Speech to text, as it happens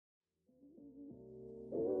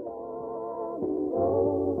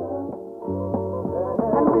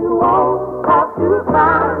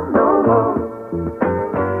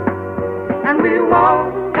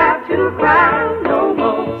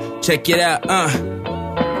Check it out, I'm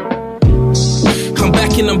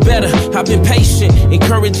back and I'm better. I've been patient,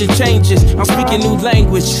 encouraging changes. I'm speaking new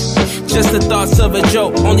language. Just the thoughts of a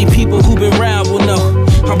joke. Only people who've been around will know.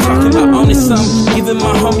 I'm talking about owning some, giving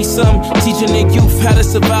my homie some, teaching the youth how to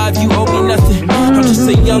survive. You owe me nothing. I'm just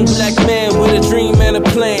a young black man with a dream and a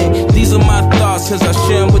plan. These are my thoughts as I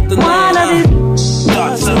share them with the land.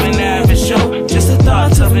 Thoughts of an average show. Just the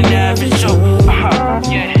thoughts of an average show.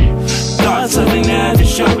 Yeah. Thoughts of an average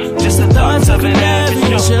show. Just the thoughts of an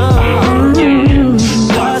average show. Yeah.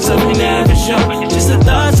 Thoughts of an average show. Just the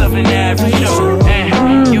thoughts of an average show.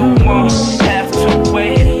 And you won't have to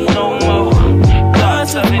wait no more.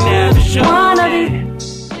 Thoughts of an average show.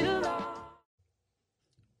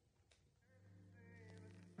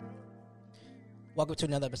 Welcome to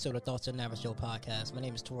another episode of Thoughts of an Average Joe podcast. My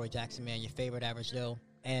name is Troy Jackson, man, your favorite average Joe.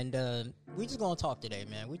 And we just gonna talk today,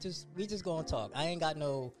 man. We just gonna talk. I ain't got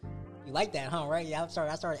no. You like that, huh? Right? Yeah, I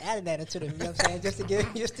started adding that into them. You know what I'm saying?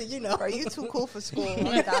 Just to you know. Are you too cool for school?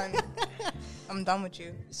 I'm done with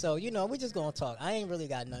you. So we just gonna talk. I ain't really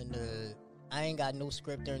got nothing to. I ain't got no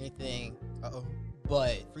script or anything.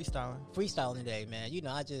 But freestyling today, man. You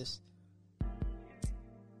know, I just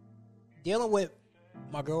dealing with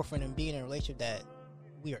my girlfriend and being in a relationship that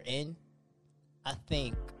we are in. I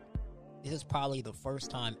think this is probably the first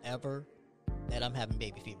time ever that I'm having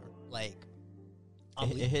baby fever. Like,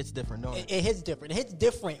 it hits different, don't it? It hits different. It hits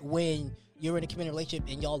different when you're in a committed relationship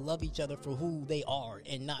and y'all love each other for who they are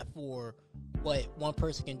and not for what one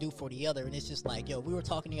person can do for the other. And it's just like, yo, we were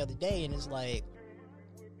talking the other day, and it's like,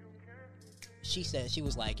 she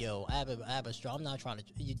was like, yo, I have a strong. I'm not trying to.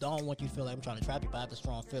 You don't want you to feel like I'm trying to trap you, but I have a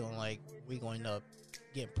strong feeling like we're going to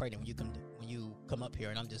get pregnant when you come up here.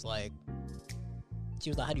 And I'm just like, she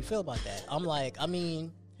was like, how do you feel about that? I'm like, I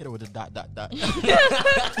mean, hit her with a ...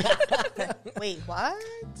 Wait, what?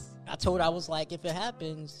 I told her, I was like, if it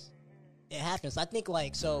happens, it happens. I think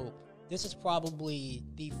like, so this is probably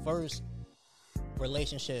the first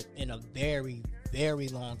relationship in a very, very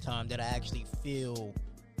long time that I actually feel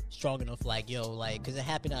strong enough, like, yo, like, because it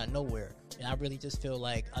happened out of nowhere. And I really just feel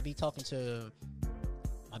like I be talking to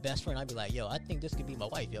my best friend. I'd be like, yo, I think this could be my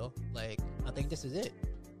wife, yo. Like, I think this is it.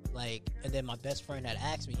 Like, and then my best friend had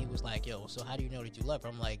asked me, he was like, yo, so how do you know that you love her?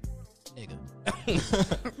 I'm like, nigga,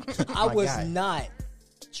 I was not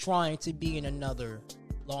trying to be in another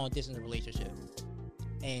long distance relationship.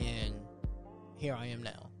 And here I am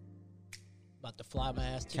now. About to fly my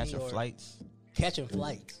ass to New York. Catching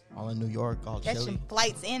flights. All in New York, all Catching chilly.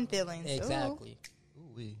 flights and feelings. Exactly.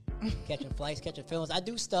 Ooh-wee. Catching flights, catching feelings. I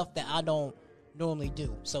do stuff that I don't normally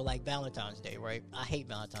do. So like Valentine's Day, right? I hate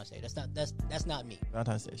Valentine's Day. That's not me.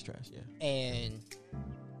 Valentine's Day is trash, yeah. And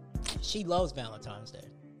she loves Valentine's Day.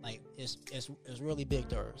 Like it's really big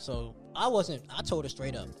to her. So I told her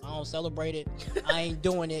straight up, I don't celebrate it. I ain't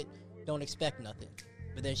doing it. Don't expect nothing.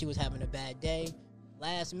 But then she was having a bad day.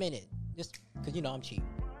 Last minute, just because you know I'm cheap.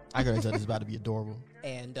 I could have said it's about to be adorable.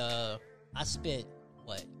 And I spent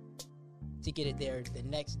to get it there the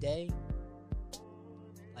next day,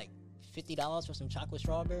 like $50 for some chocolate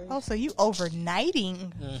strawberries. Oh, so you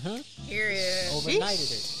overnighting? Mm-hmm. Period.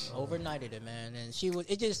 Overnighted it, man. And she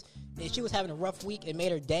was having a rough week. It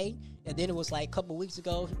made her day. And then it was like a couple weeks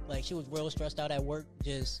ago, like she was real stressed out at work.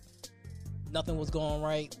 Just nothing was going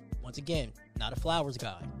right. Once again, not a flowers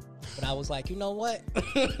guy. But I was like, you know what?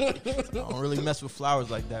 I don't really mess with flowers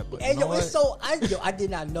like that. But and you know what? It's so I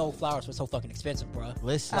did not know flowers were so fucking expensive, bro.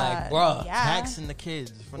 Listen, like, bro, yeah. taxing the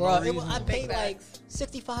kids for bro, no reason. I paid like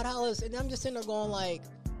 $65, and I'm just sitting there going like,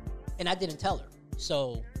 and I didn't tell her.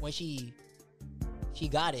 So when she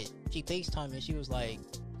got it, she FaceTimed me, and she was like,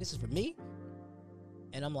 "This is for me,"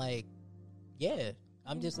 and I'm like, "Yeah."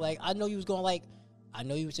 I'm just like, I know you was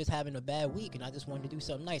just having a bad week, and I just wanted to do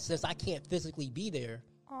something nice. Since I can't physically be there.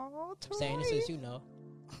 Oh, I'm saying this is, you know.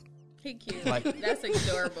 He cute. That's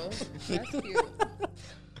adorable. That's cute.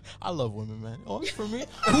 I love women, man. Oh, it's for me.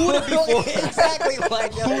 Who would it be for? Exactly.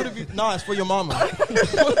 Like, who would it be? No, it's for your mama.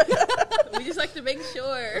 We just like to make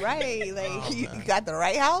sure. Right. Like, you got the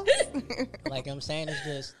right house? Like I'm saying, it's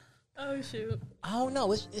just. Oh, shoot. I don't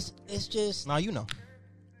know. It's just. Now you know.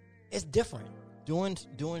 It's different. Doing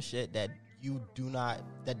shit that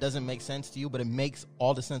that doesn't make sense to you, but it makes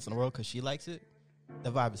all the sense in the world because she likes it.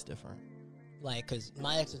 The vibe is different. Like, because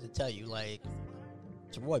my ex is to tell you, like,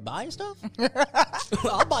 Roy, buying stuff?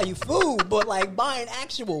 I'll buy you food, but, like, buying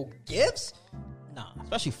actual gifts? Nah.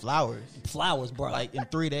 Especially flowers. Flowers, bro. Like, in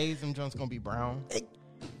 3 days, them joints gonna be brown.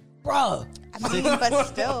 Bruh. I mean, but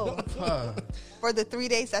still, for the 3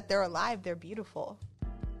 days that they're alive, they're beautiful.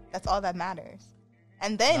 That's all that matters.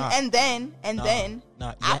 And then,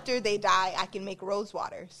 Nah, after they die, I can make rose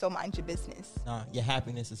water. So mind your business. Nah, your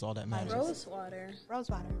happiness is all that matters. Rose water. Rose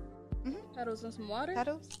water. Petals and some water.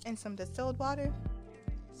 Petals and some distilled water.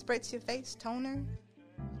 Spritz your face, toner.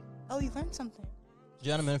 Oh, you learned something.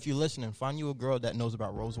 Gentlemen, if you're listening, find you a girl that knows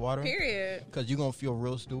about rose water. Period. Because you're going to feel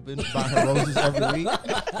real stupid buying her roses every week.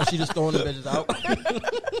 And she just throwing the bitches out.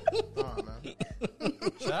 Oh,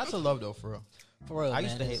 man. Shout out to love, though, for real. For real, I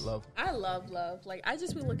used to man, hate love. I love love. Like, I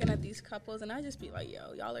just be looking at these couples and I just be like,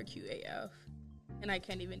 yo, y'all are cute AF. And I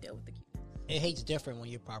can't even deal with the cuteness. It hits different when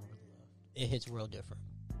you're properly loved. It hits real different.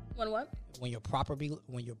 When what? When you're properly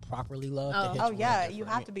loved. Oh. It hits Oh, real yeah. different. You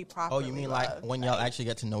have to be properly Oh, you mean loved. like when y'all actually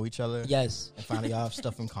get to know each other? Yes. And finally y'all have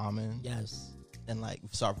stuff in common. Yes. And like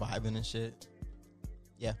start vibing and shit.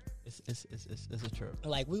 Yeah. It's a trip.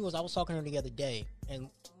 Like I was talking to her the other day, and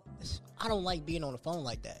I don't like being on the phone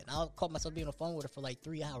like that. And I caught myself being on the phone with her for like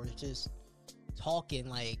 3 hours, just talking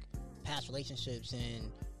like past relationships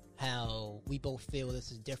and how we both feel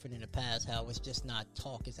this is different in the past. How it's just not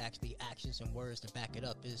talk; it's actually actions and words to back it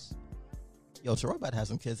up. Is Yo, Troy about to have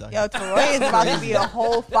some kids out Yo, here. Troy is about to be a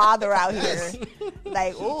whole father out here.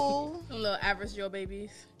 Like, ooh, Some little average Joe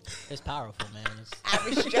babies. it's powerful, man. It's,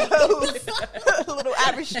 average Joe's. Little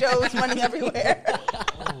average Joe's money everywhere.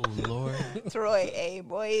 Oh, Lord. Troy, hey,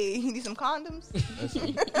 boy, you need some condoms?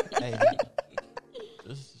 Listen, hey,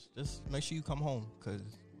 just make sure you come home because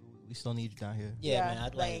we still need you down here. yeah, Yeah,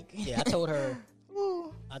 man. like- I told her.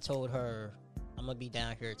 Ooh. I told her I'm gonna be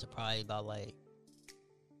down here to probably about like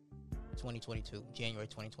 2022, January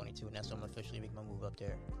 2022, and that's when I'm officially making my move up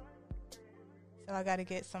there. So I got to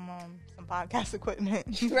get some podcast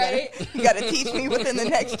equipment. Right? You got to teach me within the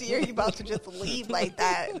next year. You about to just leave like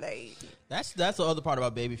that. Like, That's the other part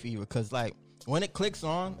about Baby Fever because like when it clicks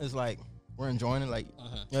on, it's like we're enjoying it. Like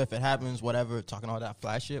you know, if it happens, whatever, talking all that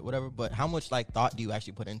flash shit, whatever. But how much like thought do you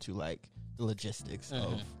actually put into like the logistics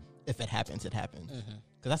of if it happens, it happens?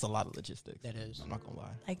 Because that's a lot of logistics. That is. I'm not gonna lie.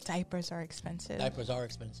 like diapers are expensive. Diapers are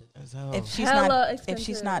expensive. As hell. If she's Hella not expensive. if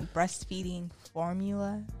she's not breastfeeding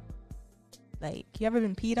formula, like, you ever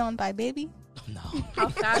been peed on by baby? No. How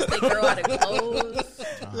fast they grow out of clothes.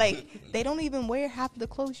 Like, they don't even wear half the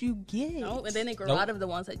clothes you get. No, and then they grow Nope. out of the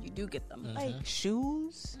ones that you do get them. Like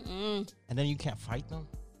shoes. Mm. and then you can't fight them.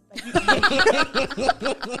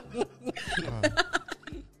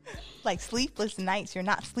 Like sleepless nights. You're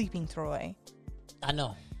not sleeping, Troy. I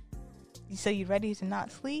know. You say you ready to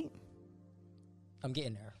not sleep? I'm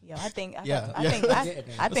getting there. Yo, I think Yeah, I yeah. think I think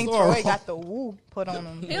That's Troy horrible. got the woo put on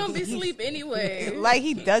him. He don't be sleep anyway. Like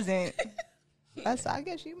he doesn't. I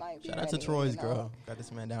guess you might be. Shout out to ready, Troy's you know. girl. Got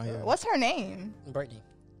this man down here. What's her name? Brittany.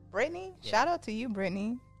 Brittany. Yeah. Shout out to you,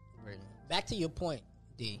 Brittany. Brittany. Back to your point,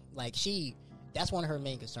 D. Like that's one of her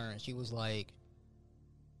main concerns. She was like,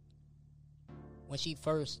 when she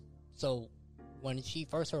first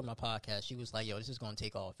heard my podcast, she was like, yo, this is going to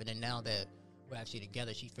take off. And then now that we're actually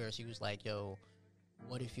together, she was like, yo,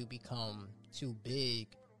 what if you become too big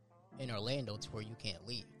in Orlando to where you can't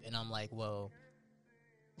leave? And I'm like, well,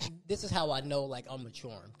 this is how I know, like, I'm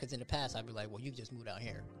maturing. Because in the past, I'd be like, well, you just moved out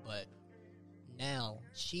here. But now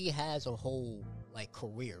she has a whole, like,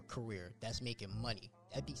 career that's making money.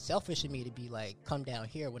 That'd be selfish of me to be like, come down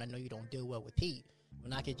here when I know you don't deal well with Pete,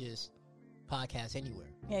 when I could just podcast anywhere.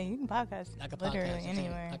 Yeah, you can podcast I could literally podcast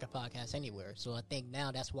anywhere. I could podcast anywhere. So I think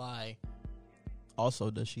now that's why.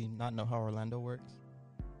 Also, does she not know how Orlando works?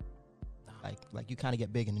 Like you kind of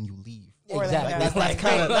get big and then you leave. Orlando. Exactly. That's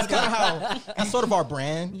That's kind of how that's sort of our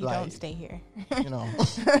brand. You like, don't stay here. you know.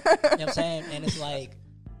 You know what I'm saying? And it's like,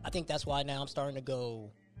 I think that's why now I'm starting to go.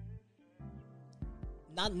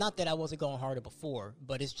 Not that I wasn't going harder before,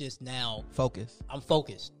 but it's just now Focus. I'm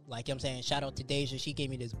focused. Like, you know what I'm saying? Shout out to Deja. She gave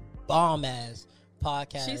me this bomb ass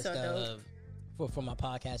podcast She's so dope. For my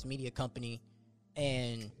podcast media company.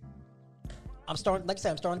 And I'm starting, like I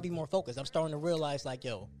said, I'm starting to be more focused. I'm starting to realize, like,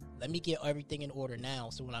 yo, let me get everything in order now.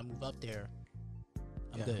 So when I move up there,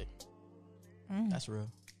 I'm Yeah. good. That's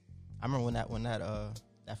real. I remember when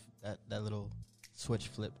that little switch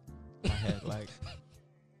flipped in my head. Like,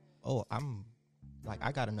 oh,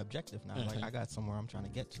 I got an objective now. Like, I got somewhere I'm trying to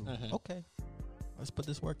get to. Okay, let's put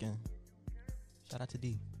this work in. Shout out to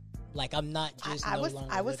D. Like, I'm not just. I no was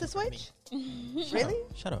longer the living for me. switch. Really?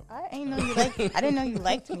 Shut up. I ain't know you like. I didn't know you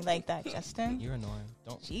liked me like that, Justin. You're annoying.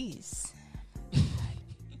 Don't. Jeez,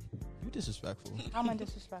 You disrespectful. how am I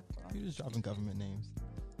disrespectful? You just dropping government names.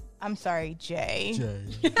 I'm sorry, Jay. Jay.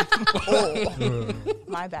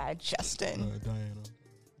 My bad, Justin. Diana.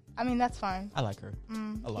 I mean, that's fine. I like her.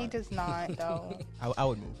 A lot. He does not, though. I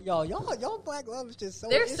would move. Y'all black love is just so.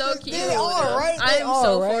 They're it's so just- cute. They are, right? I They am are,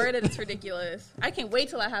 so right? for it, and it's ridiculous. I can't wait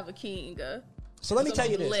till I have a king. So let me tell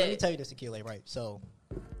you this. Lit. Let me tell you this, Akile, right? So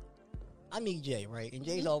I meet Jay, right? And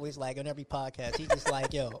Jay's always like, on every podcast, he's just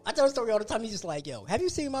like, yo. I tell a story all the time. He's just like, yo, have you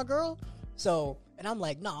seen my girl? So, and I'm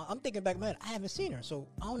like, nah, I'm thinking back in my head, I haven't seen her. So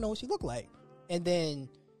I don't know what she looked like. And then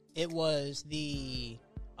it was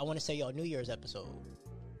I want to say y'all New Year's episode.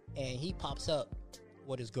 And he pops up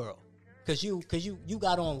with his girl. Cause you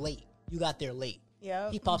got on late. You got there late. Yeah.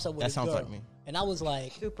 He pops up with his girl. That sounds like me. And I was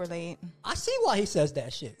like, Super late. I see why he says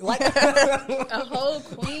that shit. Like A whole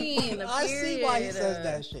queen. I see why he says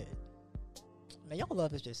that shit. Man, y'all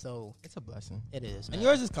love is just so. It's a blessing. It is, man. And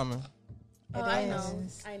yours is coming. Oh, I know.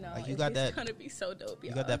 I know. Like, you got that. It's gonna be so dope, y'all.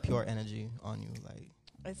 You got that pure energy on you, like.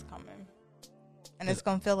 It's coming. And it's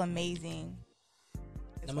going to feel amazing.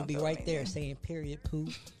 I'm going to be right there saying period, poo.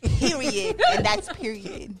 Period. And that's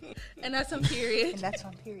period. And that's on period. And that's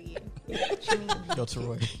on period. What you mean? Yo,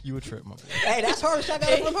 Teroy, you a trip, my boy. Hey, that's her. Shout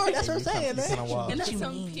out from her. That's her saying, man. Kinda wild. And that's you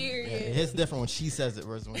on mean? period. Yeah, it's different when she says it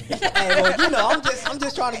versus when. Hey, well, you know, I'm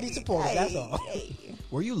just trying to be supportive. That's all.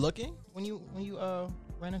 Were you looking when you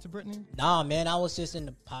ran into Brittany? Nah, man, I was just in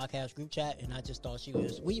the podcast group chat, and I just thought she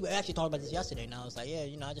was. We actually talked about this yesterday, and I was like, yeah,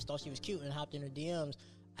 you know, I just thought she was cute, and hopped in her DMs.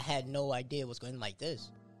 I had no idea it was going like this.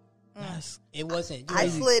 Yes. It wasn't. I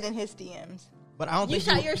slid in his DMs. But I don't You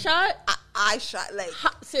think shot your shot? I shot like.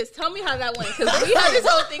 Sis, tell me how that went. Because we had this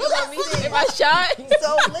whole thing about me shooting my shot.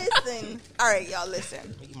 So listen. All right, y'all,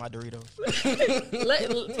 listen. Eat my Doritos.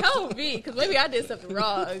 Tell me, because maybe I did something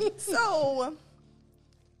wrong. So,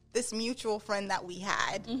 this mutual friend that we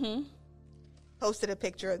had posted a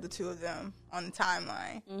picture of the two of them on the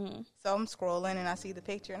timeline. So I'm scrolling and I see the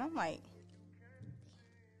picture and I'm like,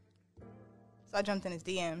 so I jumped in his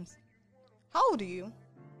DMs. How old are you?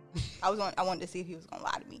 I wanted to see if he was gonna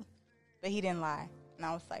lie to me, but he didn't lie, and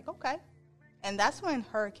I was like, okay. And that's when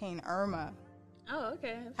Hurricane Irma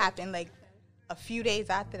happened, like a few days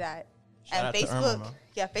after that. Shout out to Irma.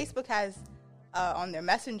 Facebook has on their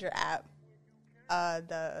Messenger app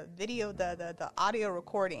the video, the audio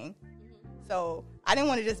recording. So I didn't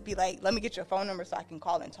want to just be like, let me get your phone number so I can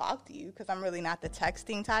call and talk to you, because I'm really not the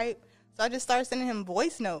texting type. So I just started sending him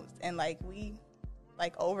voice notes, and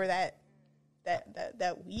over that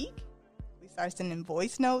week, we started sending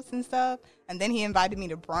voice notes and stuff. And then he invited me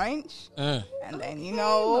to brunch, and then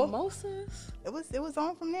Mimosas. it was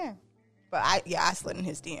on from there. But I slid in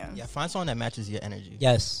his DMs. Yeah, find someone that matches your energy.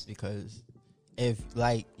 Yes, because if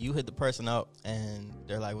like you hit the person up and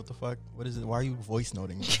they're like, "What the fuck? What is it? Why are you voice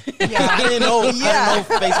noting me?" Yeah. I didn't know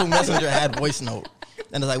Facebook Messenger had voice note.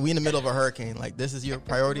 And it's like, we in the middle of a hurricane. Like, this is your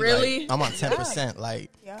priority? Really? Like, I'm on 10%.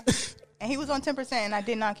 Like, Yeah. And he was on 10%, and I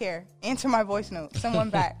did not care. Answer my voice note. Someone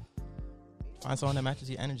back. find someone that matches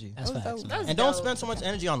your energy. that's That was facts. dope. That's And don't dope. spend so much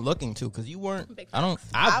energy on looking, too, because you weren't. Big I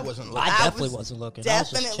wasn't looking. I I definitely was wasn't looking. I was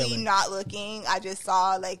just Definitely chilling. not looking. I just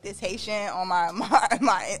saw like this Haitian on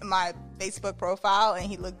my Facebook profile, and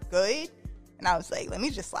he looked good. And I was like, let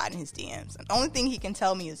me just slide in his DMs. And the only thing he can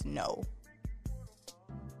tell me is no.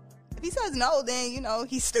 If he says no, then,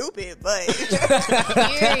 he's stupid, but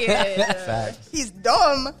Period. Facts. he's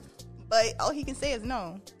dumb. But all he can say is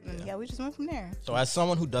no. And yeah, we just went from there. So as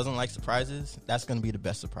someone who doesn't like surprises, that's going to be the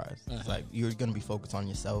best surprise. It's like, you're going to be focused on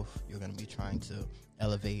yourself. You're going to be trying to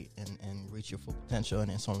elevate and reach your full potential. And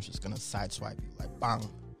then someone's just going to sideswipe you like, bang.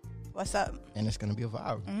 What's up? And it's going to be a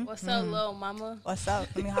vibe. What's up, little mama? What's up?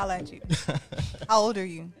 Let me holler at you. How old are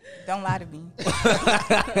you? Don't lie to me.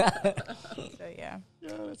 So yeah.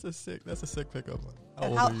 Yeah, that's a sick pickup.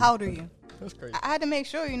 How old are you? That's crazy. I had to make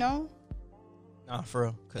sure, Nah, for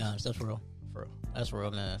real. Nah, that's real. For real. That's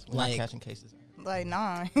real, man. We're not catching cases. Like, nah,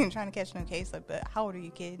 I ain't trying to catch no case. Like, but how old are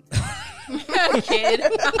you, kid? Kid.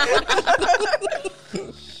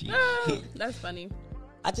 That's funny.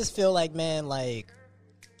 I just feel like, man, like,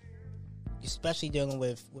 especially dealing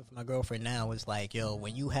with my girlfriend now, is like, yo,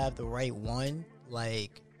 when you have the right one,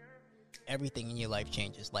 like, everything in your life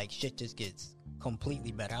changes. Like, shit just gets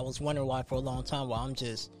completely better. I was wondering why for a long time, while I'm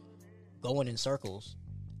just going in circles.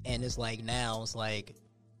 And it's like, now, it's like,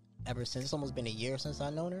 ever since, it's almost been a year since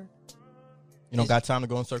I've known her. You don't got time to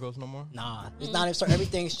go in circles no more? Nah, it's not.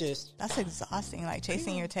 Everything's just. That's exhausting. Like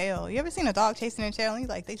chasing your tail. You ever seen a dog chasing their tail? And he's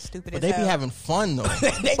like, they stupid But as they hell. be having fun, though.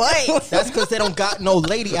 But That's because they don't got no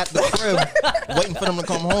lady at the crib waiting for them to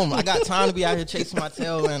come home. I got time to be out here chasing my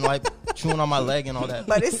tail and like chewing on my leg and all that.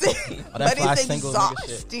 it's single nigga shit.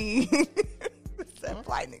 exhausting. What's that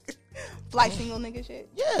fly single nigga shit?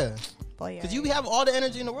 Yeah. Boy, yeah. Because you have all the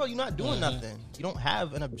energy in the world. You're not doing nothing. You don't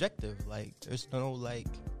have an objective. Like, there's no, like,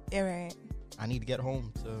 Yeah, right. I need to get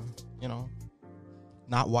home to,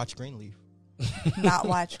 not watch Greenleaf. Not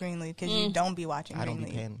watch Greenleaf because you don't be watching I don't be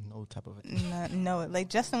Greenleaf. paying no type of attention. No, like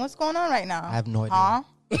Justin, what's going on right now? I have no idea. Huh?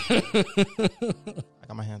 I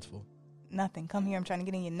got my hands full. Nothing. Come here. I'm trying to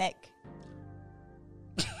get in your neck.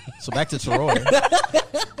 So back to Troy.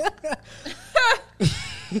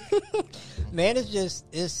 Man, it's just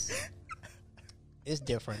it's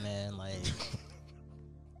different, man. Like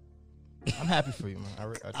I'm happy for you,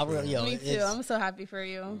 man. I really, yo, Me too. it's, I'm so happy for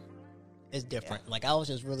you. it's different. Like I was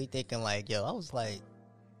just really thinking, like, yo, I was like,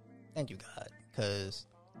 thank you, God, because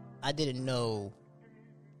I didn't know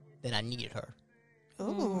that I needed her,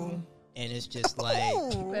 Ooh. and it's just like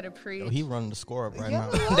You better preach. Yo, he running the score up right Yeah.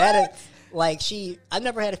 now. that. Like I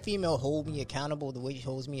never had a female hold me accountable the way she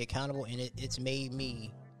holds me accountable, and it's made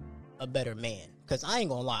me a better man. Because I ain't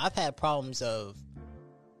gonna lie, I've had problems of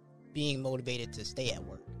being motivated to stay at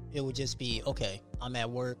work. It would just be, okay, I'm at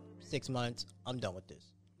work 6 months, I'm done with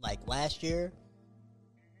this. Like last year,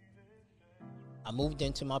 I moved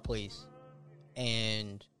into my place,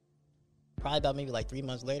 and probably about maybe like 3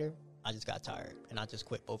 months later, I just got tired and I just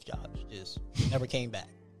quit both jobs. Just never came back.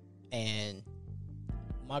 And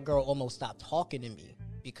my girl almost stopped talking to me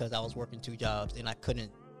because I was working 2 jobs and I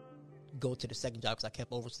couldn't go to the second job because I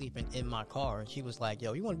kept oversleeping in my car. And she was like,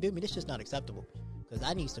 yo, you want to build me? This is just not acceptable, because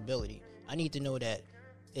I need stability. I need to know that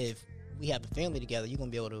if we have a family together, you're going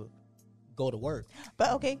to be able to go to work.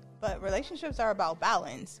 But relationships are about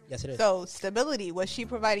balance. Yes, it is. So stability, was she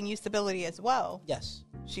providing you stability as well? Yes.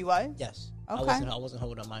 She was? Yes. Okay. I wasn't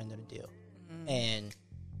holding up my end of the deal. And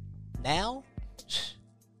now,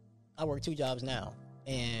 I work 2 jobs now.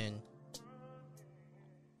 And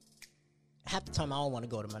half the time I don't want to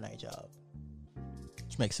go to my night job.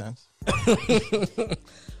 Which makes sense.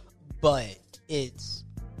 But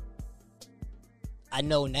I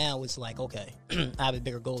know now it's like, okay, I have a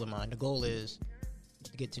bigger goal in mind. The goal is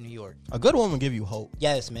to get to New York. A good woman give you hope.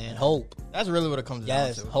 Yes, man. Hope. That's really what it comes down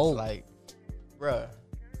Yes, to. It's hope. like, bruh.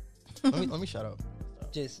 let me shut up.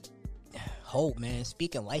 Just hope, man.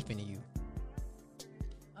 Speaking life into you.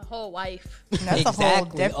 A whole wife. And that's a whole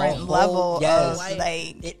Exactly. different A whole- level yes. of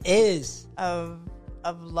like It is. of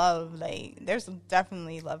love. Like there's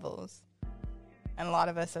definitely levels. And a lot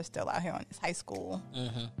of us are still out here on this high school.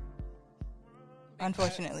 Mm-hmm.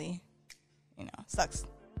 Unfortunately. Sucks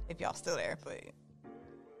if y'all still there, but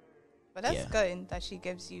that's Yeah. good that she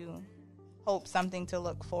gives you hope, something to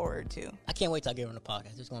look forward to. I can't wait till I get her on the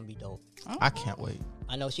podcast. It's going to be dope. I can't wait.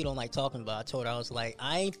 I know she don't like talking, but I told her, I was like,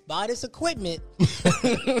 I ain't buy this equipment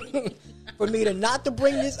for me to not to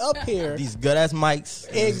bring this up here. These good ass mics.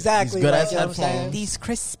 Exactly, These good like, ass you know what I'm saying? headphones. These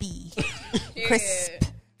crispy. Yeah. Crisp.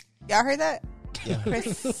 Y'all heard that? Yeah.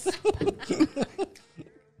 Crisp.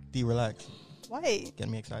 D, relax. What?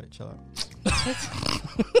 Getting me excited. Chill out.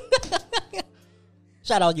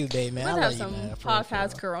 Shout out you, babe, man. Let's I have love some you, man. For real, for podcast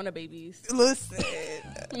real. Corona babies. Listen.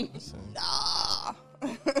 Listen. Nah.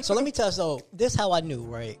 So let me tell you, so this how I knew,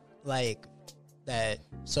 right? Like that.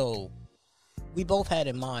 So we both had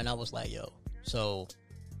in mind. I was like, yo. So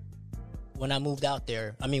when I moved out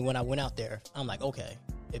there, when I went out there, I'm like, okay,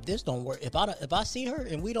 if this don't work, if I see her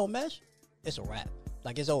and we don't mesh, it's a wrap.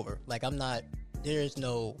 Like it's over. Like I'm not. There's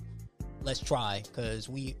no. Let's try, because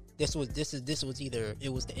this was either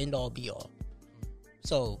it was the end all be all.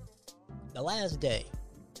 So the last day,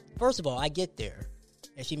 first of all, I get there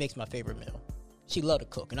and she makes my favorite meal. She loved to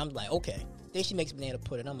cook, and I'm like, okay. Then she makes banana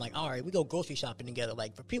pudding. I'm like, all right, we go grocery shopping together.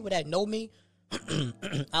 Like for people that know me,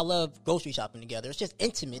 I love grocery shopping together. It's just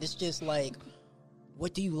intimate. It's just like,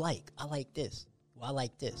 what do you like? I like this. Well, I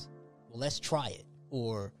like this. Well, let's try it.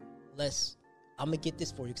 Or I'm gonna get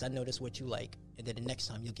this for you because I know this is what you like, and then the next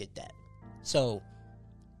time you'll get that. So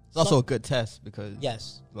It's also a good test because,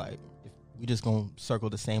 yes, like, if we just gonna circle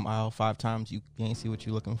the same aisle 5 times, you ain't see what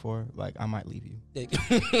you looking for. Like, I might leave you.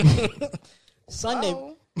 Sunday,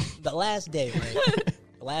 Oh. the last day, right?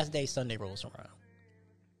 The last day, Sunday rolls around.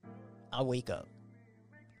 I wake up,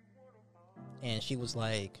 and she was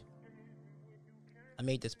like, I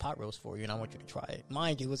made this pot roast for you, and I want you to try it.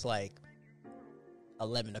 Mind you, it was like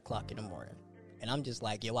 11 o'clock in the morning. And I'm just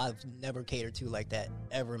like, yo, I've never catered to like that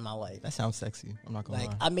ever in my life. That sounds sexy. I'm not gonna Like,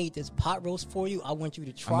 lie. I made this pot roast for you. I want you to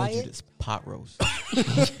I try made you it. this pot roast.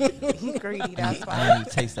 Greedy, that's I why. need to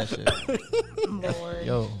taste that shit. Lord.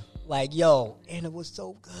 Yo, Like, yo, and it was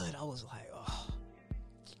so good. I was like, oh.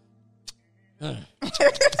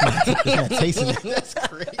 this man tasting it. That's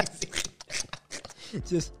crazy.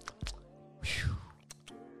 Just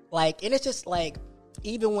like, and it's just like,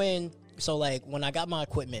 even when I got my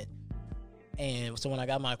equipment, I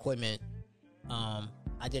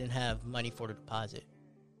didn't have money for the deposit,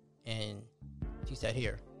 and she said,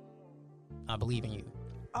 here, I believe in you,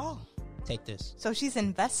 Oh, take this. so she's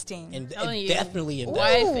investing. And Telling you. definitely invest.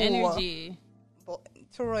 Wife Ooh. energy.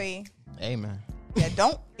 Troy, Hey, man. yeah,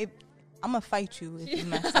 don't. If I'm gonna fight you if you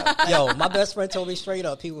mess up. Yo, my best friend told me straight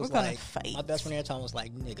up. He was We're gonna like, fight. my best friend Anton was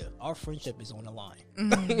like, nigga, our friendship is on the line.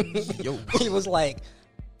 Yo, He was like,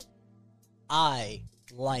 I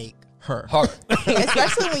like her.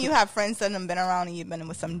 Especially when you have friends that have been around and you've been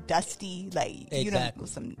with some dusty, like, you know, Exactly. with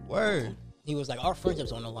some. Word. He was like, our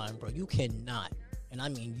friendship's on the line, bro. You cannot, and I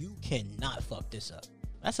mean, you cannot fuck this up.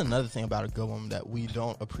 That's another thing about a good woman that we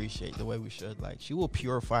don't appreciate the way we should. Like, she will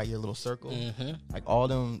purify your little circle. Mm-hmm. Like, all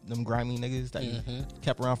them grimy niggas that you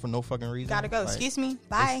kept around for no fucking reason. Gotta go. Like, Excuse me.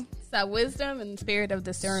 Bye. It's that wisdom and spirit of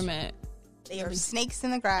discernment. They are snakes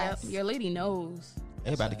in the Yep, grass. your lady knows.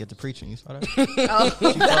 They about to get to preaching. You saw that? Oh,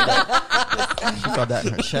 She felt that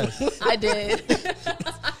in her chest. I did.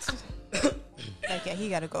 Like, yeah, he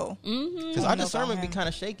gotta go. Because our discernment be kind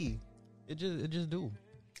of shaky. It just do.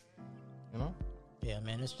 You know? Yeah,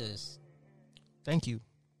 man, it's just Thank you.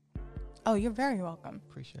 Oh, you're very welcome.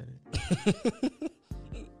 Appreciate it.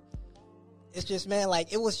 it's just, man,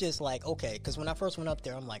 like, it was just like, okay, because when I first went up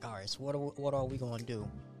there, I'm like, all right, so what are we going to do?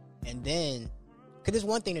 And then, because there's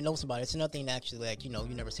one thing to know about it. It's another thing to actually, like, you know,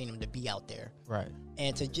 you never seen him to be out there. Right.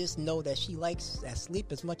 And to just know that she likes that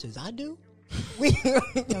sleep as much as I do.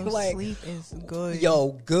 Yo, Like, sleep is good.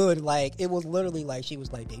 yo, good. Like, it was literally like, she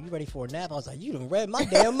was like, babe, you ready for a nap? I was like, you done read my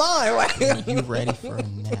damn mind. Right? You ready for a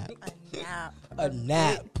nap? A nap. A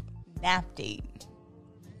nap. Nap date.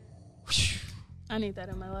 I need that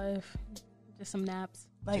in my life. Just some naps.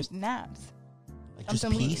 Like naps. Like, just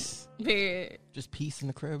Something peace. Period. Just peace in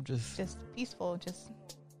the crib. Just peaceful. Just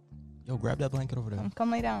Yo, grab that blanket over there.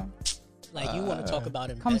 come lay down. Like, you want to talk about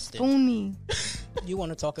Come investing. spoon me. You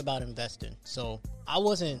want to talk about investing. So I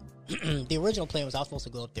wasn't, the original plan was I was supposed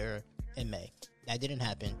to go up there in May. That didn't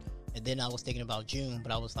happen. And then I was thinking about June,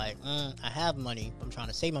 but I was like, I have money. I'm trying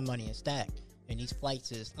to save my money and stack. And these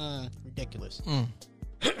flights is ridiculous.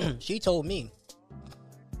 She told me,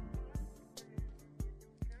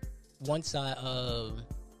 once I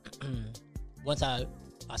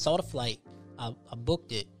saw the flight, I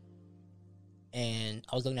booked it, and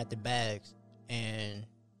I was looking at the bags, and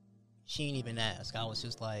she didn't even ask. I was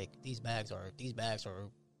just like, these bags are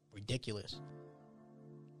ridiculous.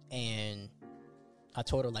 And I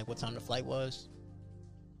told her like what time the flight was,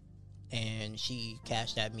 and she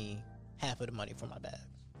cashed at me half of the money for my bags.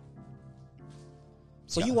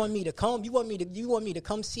 So you want me to come? You want me to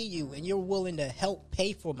come see you, and you're willing to help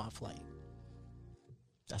pay for my flight?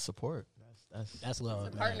 That's support. That's love,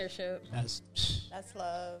 man. Partnership. That's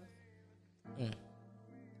love.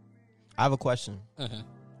 I have a question. Mhm.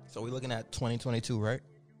 So we're looking at 2022, right?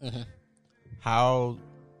 Mhm. How,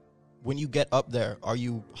 when you get up there, are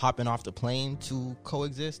you hopping off the plane to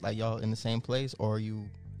coexist, like y'all in the same place, or you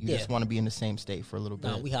just want to be in the same state for a little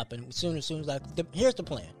bit? No, we hopping as soon as like here's the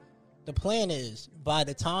plan. The plan is by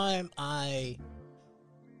the time I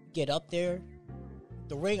get up there,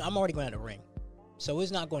 the ring, I'm already going to have the ring. So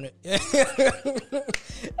it's not going to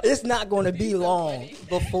it's not going to be long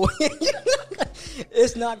before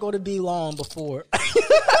it's not going to be long before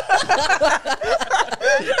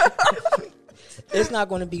it's not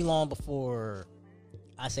going to be long before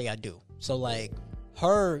I say I do. So like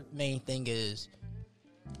her main thing is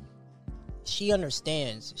she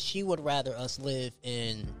understands. She would rather us live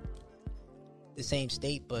in the same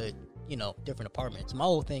state, but you know, different apartments. My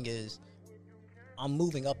whole thing is, I'm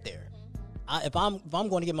moving up there. If I'm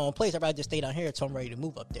going to get my own place, I'd rather just stay down here until I'm ready to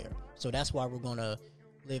move up there. So that's why we're going to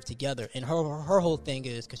live together. And her whole thing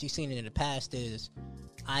is, because she's seen it in the past, is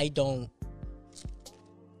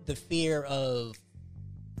the fear of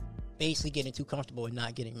basically getting too comfortable and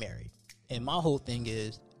not getting married. And my whole thing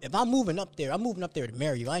is, if I'm moving up there, I'm moving up there to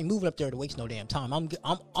marry you. I ain't moving up there to waste no damn time.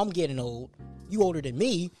 I'm getting old. You older than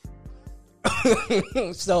me.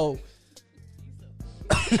 So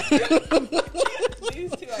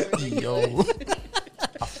Yo,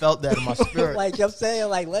 I felt that in my spirit. like I'm saying,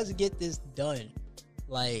 like, let's get this done.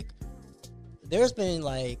 Like, there's been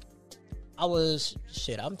like, I ain't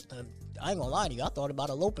gonna lie to you. I thought about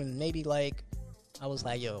eloping. Maybe like, I was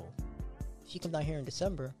like, yo, she comes down here in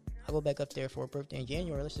December. I go back up there for her birthday in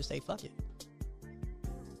January. Let's just say fuck it.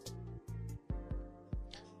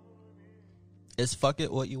 Is fuck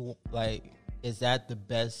it what you like? Is that the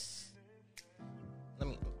best?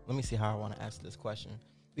 Let me see how I want to ask this question,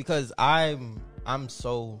 because I'm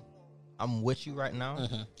with you right now,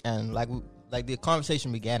 and like the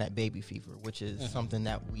conversation began at baby fever, which is something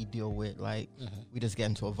that we deal with. Like we just get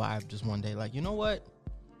into a vibe just one day, like, you know what,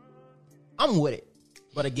 I'm with it.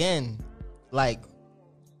 But again, like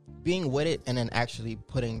being with it and then actually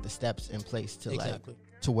putting the steps in place to Exactly.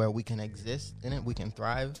 like to where we can exist in it, we can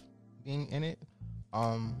thrive being in it.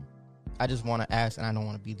 I just want to ask, and I don't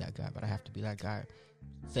want to be that guy, but I have to be that guy.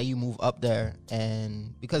 say you move up there,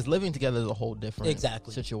 and because living together is a whole different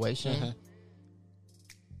situation. Mm-hmm.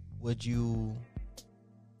 Would you,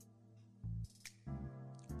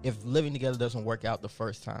 if living together doesn't work out the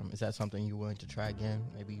first time, is that something you're willing to try again?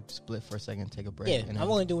 Maybe split for a second, take a break. Yeah, I'm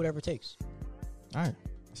willing to do whatever it takes. All right.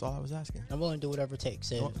 That's all I was asking. I'm willing to do whatever it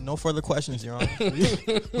takes. No further questions, Your Honor.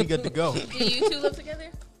 We good to go. Do you two live together?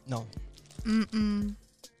 No. I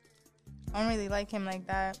don't really like him like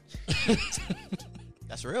that.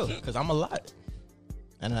 That's real, because I'm a lot.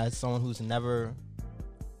 And as someone who's never,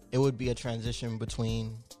 it would be a transition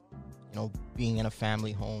between, you know, being in a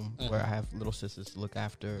family home where I have little sisters to look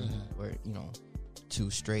after, where, you know, to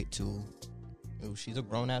straight to, you know, she's a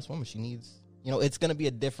grown-ass woman. She needs, you know, it's going to be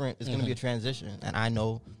a different, it's going to be a transition. And I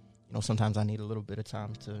know, you know, sometimes I need a little bit of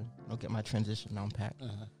time to, you know, get my transition unpacked.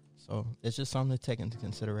 So it's just something to take into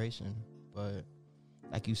consideration. But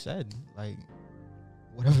like you said, like,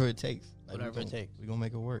 whatever it takes. Like, Whatever it takes. We're going to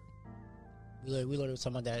make it work. We learned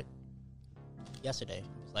some of that yesterday.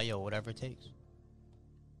 It's like, yo, whatever it takes.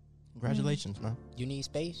 Congratulations, man. You need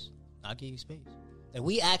space? I'll give you space. And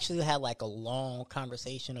we actually had like a long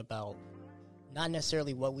conversation about not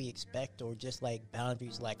necessarily what we expect or just like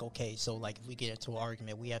boundaries. Like, okay, so like if we get into an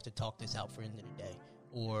argument, we have to talk this out for the end of the day.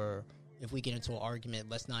 Or if we get into an argument,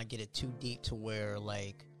 let's not get it too deep to where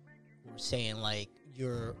like we're saying like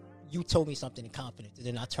you told me something in confidence and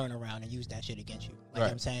then I turn around and use that shit against you. Like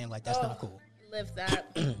I'm saying, like that's not cool. Live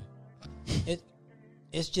that.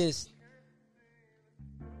 It's just,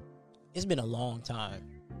 it's been a long time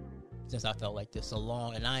since I felt like this.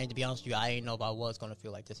 And I ain't, to be honest with you, I ain't know if I was going to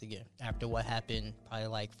feel like this again after what happened probably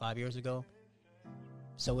like 5 years ago.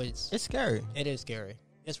 So it's scary. It is scary.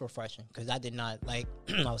 It's refreshing because I did not, like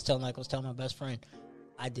I was telling my best friend,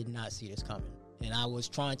 I did not see this coming. And I was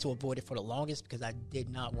trying to avoid it for the longest because I did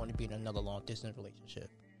not want to be in another long distance relationship.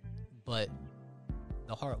 But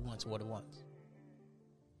the heart wants what it wants.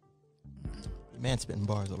 Man spitting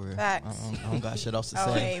bars over here. Facts. I don't got shit else to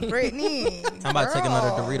Oh, say. hey, Brittany. How about take another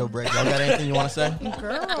Dorito break? Y'all got anything you want to say?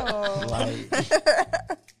 Girl. Like,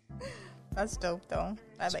 That's dope, though.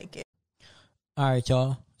 I like it. All right,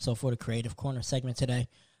 y'all. So for the Creative Corner segment today,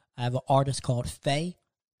 I have an artist called Faye.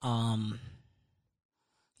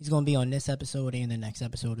 He's going to be on this episode and the next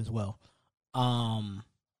episode as well.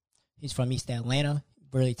 He's from East Atlanta.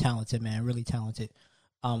 Really talented, man. Really talented.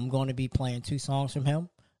 I'm going to be playing 2 songs from him.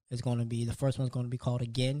 It's going to be, the first one's going to be called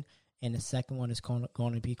Again, and the second one is going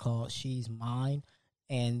to be called She's Mine.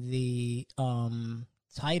 And the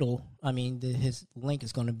title, his link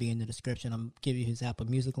is going to be in the description. I'm give you his Apple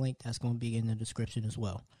Music link. That's going to be in the description as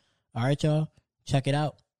well. All right, y'all. Check it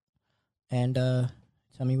out. And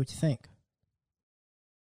tell me what you think.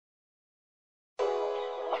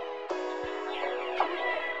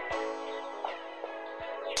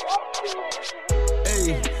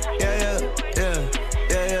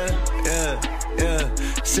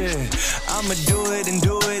 I'ma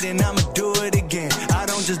do it and I'ma do it again. I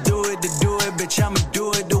don't just do it to do it, bitch, I'ma do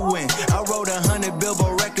it to win. I wrote 100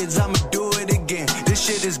 Billboard records, I'ma do it again. This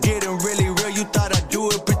shit is getting really real, you thought I'd do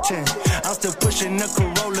it pretend. I'm still pushing the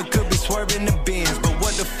Corolla, could be swerving the Benz. But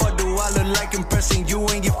what the fuck do I look like impressing you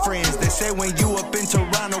and your friends? They say when you up in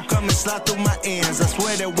Toronto, come and slide through my ends. I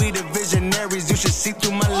swear that we the visionaries, you should see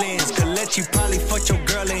through my lens. Kalechi probably fucked your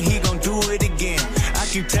girl and he gon' do it again. I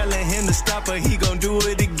keep telling him to stop, but he gon' do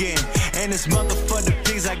it again. And this motherfucker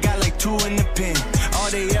pigs, I got like 2 in the pen. All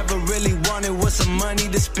they ever really wanted was some money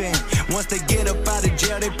to spend. Once they get up out of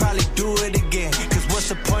jail, they probably do it again. Cause what's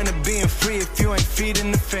the point of being free if you ain't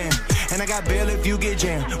feeding the fam? And I got bail if you get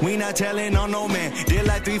jammed. We not telling on no man. Did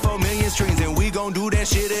like 3-4 million streams and we gon' do that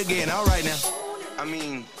shit again. Alright now.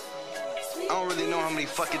 I don't really know how many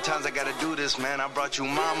fucking times I gotta do this, man. I brought you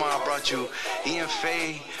Mama, I brought you Ian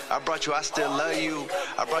Faye, I brought you I Still Love You,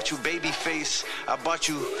 I brought you Babyface, I brought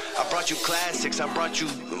you Classics, I brought you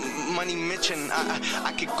Money Mitchin.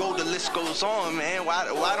 I could go, the list goes on, man.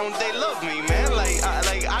 Why don't they love me, man?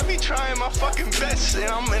 I be trying my fucking best,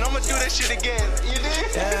 and I'm gonna do that shit again. You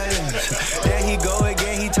dig? Yeah. There he go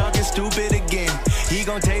again, he talking stupid again. He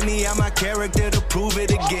gon' take me out my character to prove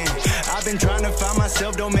it again. I've been trying to find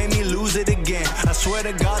myself, don't make me lose it again. I swear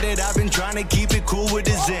to God that I've been trying to keep it cool with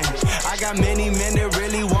the zen. I got many men that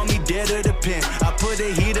really want me dead to the pen. I put a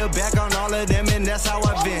heater back on all of them and that's how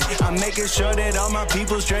I've been. I'm making sure that all my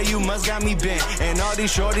people straight, you must got me bent. And all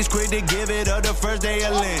these shorties quick to give it up the first day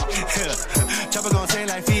of Lent. Chopper gon' sing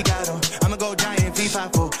like Figaro. I'ma go giant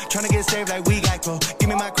V5-4. Tryna get saved like we got go. Give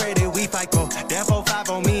me my credit, we fight go. That 4-5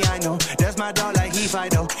 on me, I know. That's my dog like he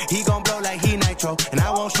fight though. He gon' blow like he nitro. And I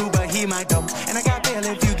won't shoot, but he might though. And I got bail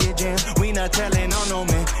if you get jammed. We not telling on no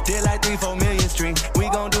man. Did like 3-4 million streams. We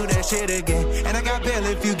gon' do that shit again. And I got bail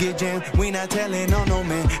if if you get jammed, we not telling on no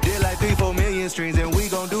man. Did like 3-4 million streams, and we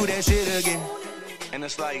gon' do that shit again. And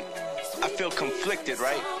it's like, I feel conflicted,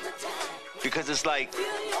 right? Because it's like,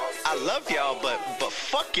 I love y'all, but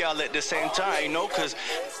fuck y'all at the same time, you know? Cause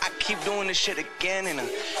I keep doing this shit again and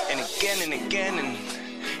again and again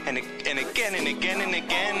and again and again and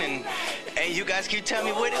again, and you guys keep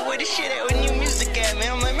telling me where the shit at, where new music at,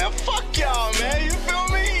 man? I'm like, man, fuck y'all, man. You feel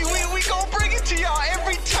me? We gon' bring it to y'all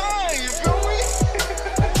every time. You feel me?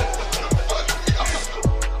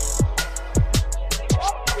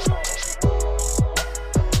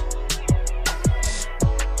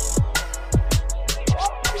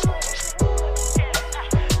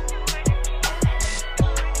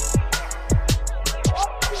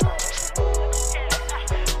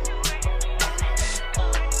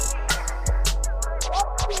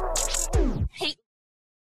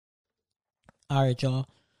 All right, y'all.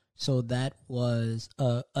 So that was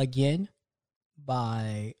Again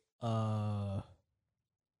by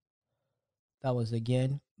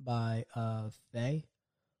Faye.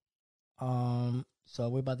 So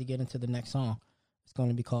we're about to get into the next song. It's going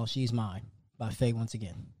to be called She's Mine by Faye once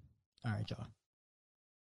again. All right, y'all.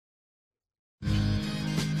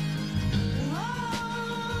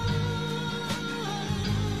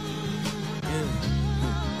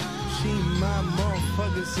 She my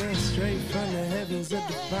motherfucker, sent straight from the heavens of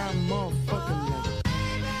divine motherfucking love.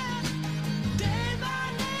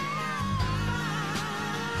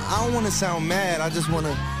 I don't wanna sound mad, I just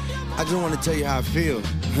wanna tell you how I feel.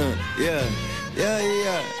 Yeah.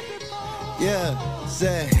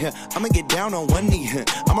 Say, I'ma get down on one knee.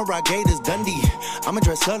 I'ma rock Gators Dundee. I'ma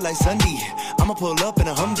dress up like Sunday. I'ma pull up in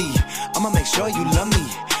a Humvee. I'ma make sure you love me.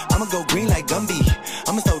 I'ma go green like Gumby.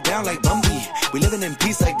 I'ma slow down like Bumby. We living in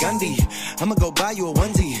peace like Gandhi. I'ma go buy you a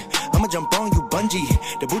onesie. I'ma jump on you bungee.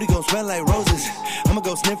 The booty gon' smell like roses. I'ma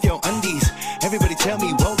go sniff your undies. Everybody tell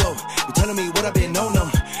me whoa whoa. You telling me what I've been no.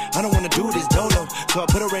 I don't wanna do this dolo, so I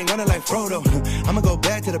put a ring on it like Frodo. I'ma go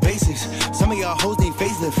back to the basics. Some of y'all hoes need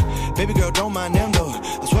facelift. Baby girl, don't mind them though.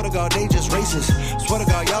 I swear to God, they just racist. Swear to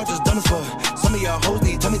God, y'all just done as fuck. Some of y'all hoes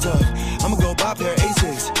need tummy tuck. I'ma go buy a pair of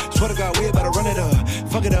Asics. Swear to God, we about to run it up.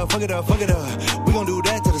 Fuck it up. We gon' do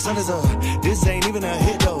that till the sun is up. This ain't even a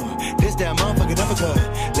hit though. This that motherfucking uppercut.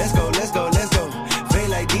 Let's go. Fade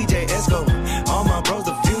like DJ Esco. All my bros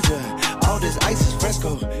the future. All this ice is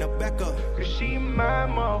fresco. Now back up. Cause she my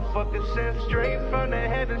motherfucker, sent straight from the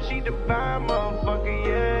heavens. She divine motherfucker,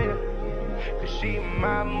 yeah. Cause she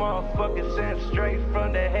my motherfucker, sent straight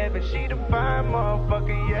from the heavens. She divine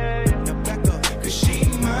motherfucker, yeah. Now back up. Cause she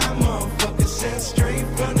my motherfucker, sent straight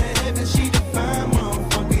from the heavens. She divine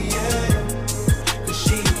motherfucker, yeah. Cause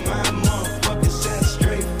she my motherfucker, sent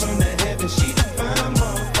straight from the heavens. She divine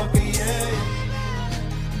motherfucker, yeah.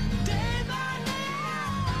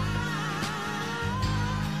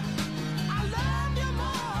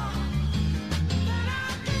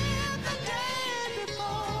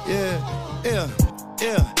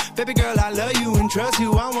 Yeah. Baby girl, I love you and trust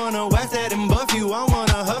you. I wanna wax that and buff you. I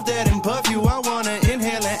wanna huff that and puff you. I wanna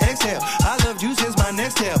inhale and exhale. I loved you since my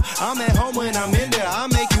next tail. I'm at home when I'm in there. I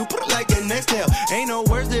make you put like a next tail. Ain't no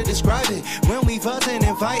words to describe it. When we fussing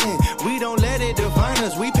and fighting, we don't let it define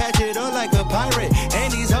us. We patch it up like a pirate.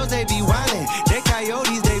 And these hoes, they be wildin'. They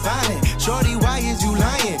coyotes, they violent. Shorty, why is you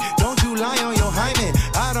lying? Don't you lie on your hymen.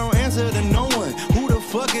 I don't answer to no one. Who the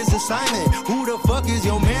fuck is Simon? Who the fuck is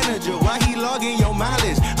your manager? Why he logging your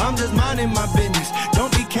mileage? I'm just minding my business.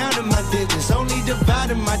 Don't be counting my digits. Only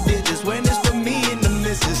dividing my digits when it's for me and the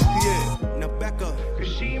missus. Yeah. Now back up. Cause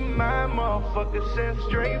she my motherfucker, sent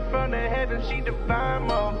straight from the heavens. She divine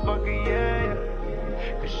motherfucker, yeah.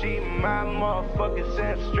 Cause she my motherfucker,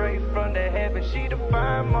 sent straight from the heavens. She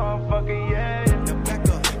divine motherfucker, yeah. Now back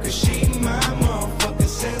up. Cause she my motherfucker,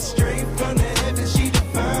 sent straight from the heavens. She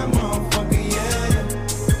divine motherfucker, yeah.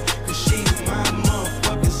 Cause she my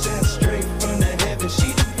motherfucker, sent straight from the heavens. She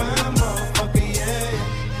divine motherfucker, yeah.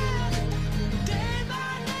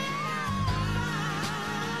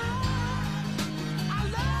 I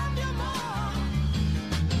love you more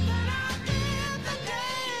than I did the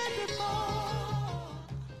day before.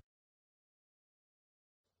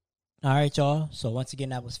 All right, y'all. So once again,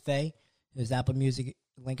 that was Faye. His Apple Music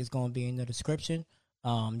link is going to be in the description.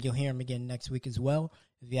 You'll hear him again next week as well.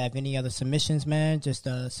 If you have any other submissions, man, just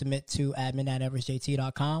submit to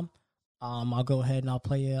admin@averagejt.com. I'll go ahead and I'll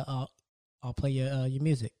play your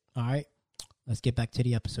music. All right, let's get back to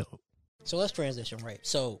the episode. So let's transition, right?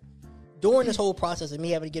 So during this whole process of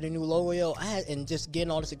me having to get a new logo, and just getting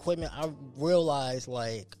all this equipment, I realized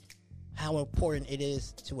like how important it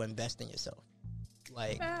is to invest in yourself.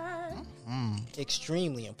 Like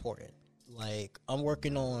extremely important. Like, I'm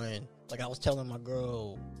working on, like I was telling my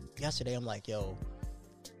girl yesterday, I'm like, yo,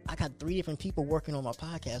 I got 3 different people working on my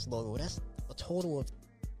podcast logo. That's a total of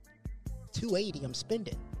 $280 I'm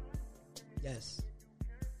spending. Yes.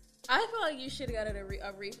 I feel like you should have got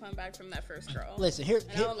a refund back from that first girl. Listen, and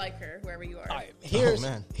I don't like her, wherever you are. All right,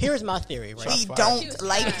 here's my theory, right? We don't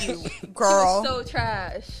like you, girl. She was so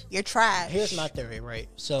trash. You're trash. Here's my theory, right?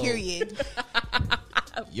 So, period.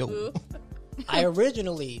 Yo.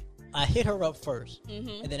 I hit her up first,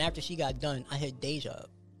 and then after she got done, I hit Deja up.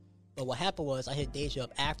 But what happened was I hit Deja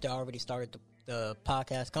up after I already started the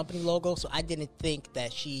podcast company logo, so I didn't think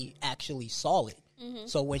that she actually saw it.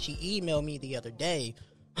 So when she emailed me the other day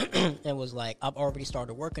and was like, I've already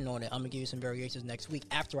started working on it, I'm going to give you some variations next week,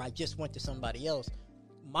 after I just went to somebody else,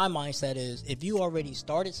 my mindset is, if you already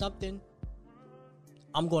started something,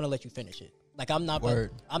 I'm going to let you finish it. Like, I'm not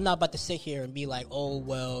about to sit here and be like, oh,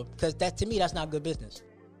 well, because that, to me, that's not good business.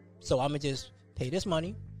 So I'm going to just pay this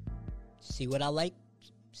money, see what I like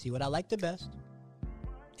the best,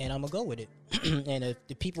 and I'm going to go with it. And if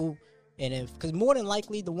the people, because more than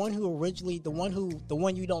likely, the one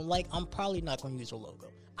you don't like, I'm probably not going to use your logo.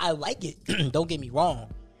 I like it, don't get me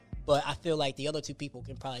wrong, but I feel like the other 2 people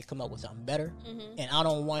can probably come up with something better. And I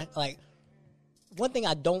don't want, like, one thing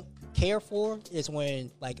I don't care for is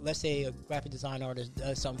when, like, let's say a graphic design artist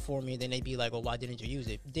does something for me, and then they be like, well, why didn't you use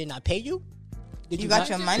it? Didn't I pay you? You got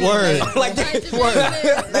your money. Word. Like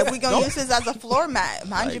we gonna use this as a floor mat.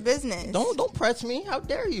 Mind your business. Don't press me. How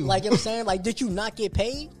dare you? Like, you know what I'm saying? Like, did you not get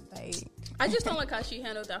paid? Like, I just don't like how she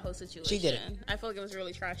handled that whole situation. She did it. I feel like it was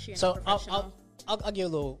really trashy and So unprofessional. I'll give a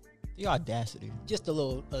little, the audacity. just a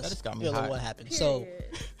little, That just got me feel of hot. what happened. Period.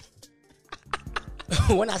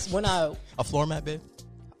 So when I A floor mat, babe?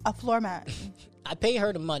 a floor mat. I paid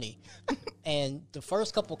her the money, and the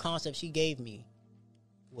first couple concepts she gave me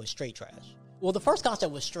was straight trash. Well, the first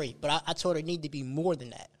concept was straight, but I told her it needed to be more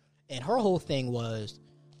than that. And her whole thing was,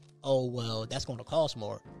 oh, well, that's going to cost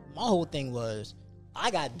more. My whole thing was,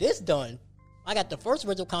 I got this done. I got the first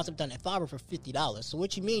original concept done at Fiverr for $50. So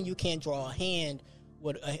what you mean you can't draw a hand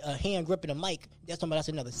with a hand gripping a mic? That's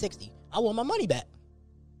another $60. I want my money back.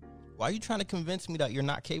 Why are you trying to convince me that you're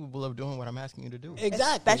not capable of doing what I'm asking you to do?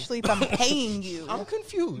 Exactly. Especially if I'm paying you. I'm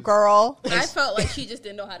confused. Girl. I felt like she just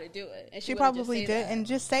didn't know how to do it. And She would've probably just did. say that. And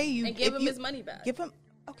just say you. And give if him you- his money back. Give him.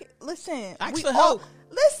 Okay, listen. Ask we for all- help.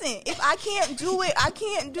 Listen, if I can't do it, I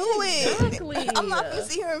can't do Exactly. it. I'm not gonna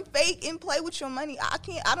sit here and fake and play with your money. I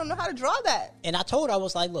can't. I don't know how to draw that. And I told her, I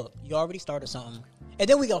was like, look, you already started something. And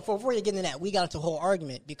then before you get into that, we got into a whole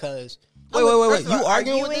argument because. Wait. First of all, You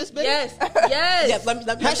arguing with arguing? this, babe? Yes. Yes. Yeah,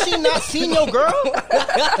 let me, Has she not seen your girl?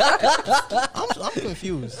 I'm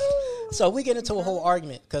confused. So we get into a whole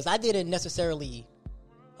argument because I didn't necessarily.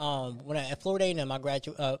 When at Florida A&M, I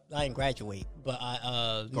didn't graduate, but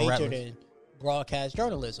I Go majored Rattlers. in broadcast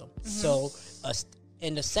journalism. So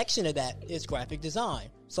in the section of that is graphic design.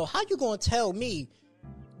 So how you gonna tell me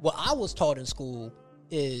what I was taught in school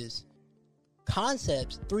is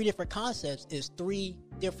concepts? 3 different concepts is 3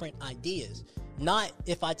 different ideas. Not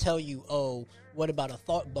if I tell you, oh, what about a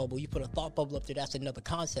thought bubble? You put a thought bubble up there, that's another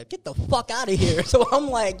concept. Get the fuck out of here. So I'm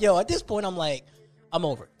like, yo, at this point, I'm like, I'm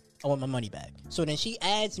over it. I want my money back. So then she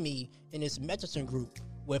adds me in this Metchison group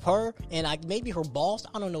with her and maybe her boss.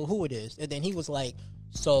 I don't know who it is. And then he was like,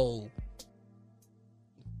 so.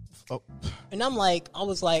 Oh. And I'm like, I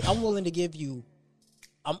was like, I'm willing to give you.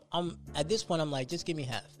 I'm at this point. I'm like, just give me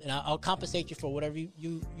half, and I'll compensate you for whatever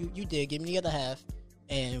you did. Give me the other half,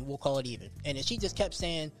 and we'll call it even. And then she just kept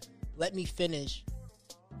saying, "Let me finish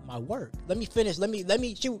my work. Let me finish. Let me."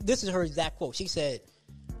 This is her exact quote. She said,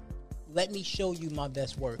 "Let me show you my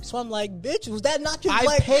best work." So I'm like, "Bitch, was that not your?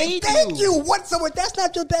 I paid Thank you. you. What? So if that's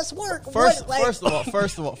not your best work? First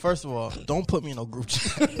of all, don't put me in no group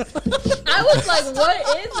chat. I was like,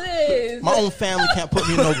 what is this? My own family can't put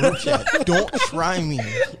me in no group chat. Don't try me.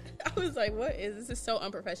 I was like, what is this? This is so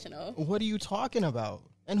unprofessional. What are you talking about?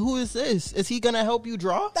 And who is this? Is he gonna help you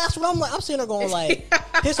draw? That's what I'm like. I'm sitting there going like,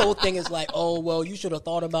 his whole thing is like, oh, well, you should have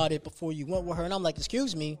thought about it before you went with her. And I'm like,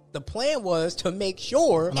 excuse me. The plan was to make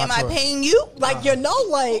sure. Not Am sure. I paying you? Like, you know,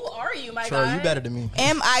 like. Who are you, my Sure, guy? you better than me.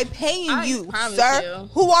 Am I paying I you, promise sir? you.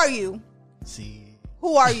 Who are you? See.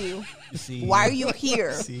 Who are you? See. Why are you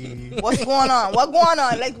here? See. What's going on? What's going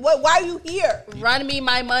on? Like, what? Why are you here? Run me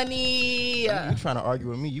my money. You trying to argue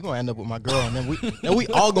with me? You gonna end up with my girl, and then we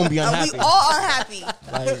all gonna be Are unhappy. we all unhappy?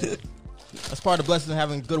 Like, that's part of the blessing of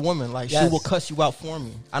having a good woman. Like, Yes. she will cuss you out for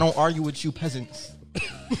me. I don't argue with you peasants.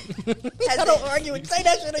 I don't argue with. Say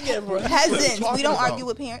that shit again, bro. Peasants. talking We don't about? argue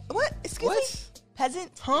with parents. What? Excuse What? me?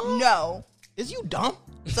 Peasants? Huh? No. Is you dumb?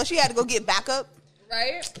 So she had to go get backup?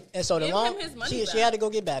 Right? And so the Give mom, him his money she back. had to go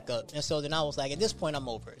get back up. And so then I was like, at this point, I'm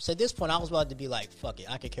over it. So at this point, I was about to be like, fuck it,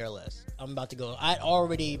 I could care less. I'm about to go. I'd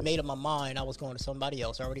already made up my mind. I was going to somebody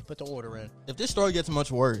else. I already put the order in. If this story gets much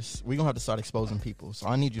worse, we're going to have to start exposing people. So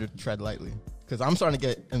I need you to tread lightly. Because I'm starting to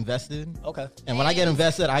get invested. Okay. And when I get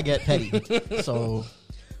invested, I get petty. So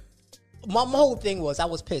My whole thing was I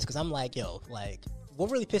was pissed because I'm like, yo, like, what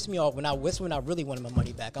really pissed me off when I really wanted my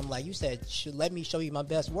money back. I'm like, you said, let me show you my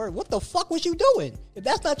best work. What the fuck was you doing? If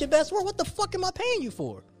that's not your best work, what the fuck am I paying you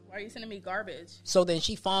for? Why are you sending me garbage? So then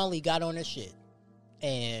she finally got on her shit.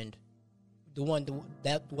 And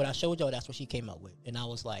what I showed y'all, that's what she came up with. And I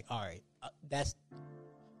was like, all right,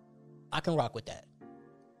 I can rock with that.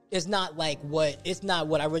 It's not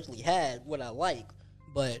what I originally had, what I like,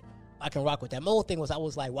 but I can rock with that. My whole thing was, I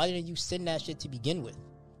was like, why didn't you send that shit to begin with?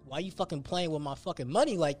 Why are you fucking playing with my fucking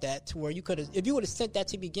money like that to where you could have, if you would have sent that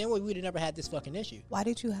to begin with, we would have never had this fucking issue. Why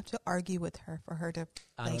did you have to argue with her for her to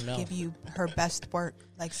I don't know. give you her best work?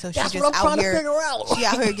 Like, so That's she what just I'm out trying to here, figure out. she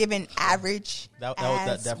out here giving average that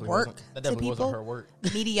ass definitely work wasn't, that to definitely people. wasn't her work.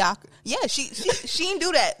 Mediocre. Yeah, she didn't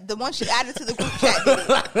do that. The one she added to the group chat did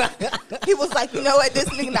it. He was like, you know what, this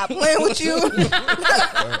nigga not playing with you.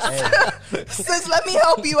 Sis, let me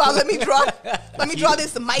help you out. Let me draw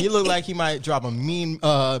this mic. He looked like he might drop a mean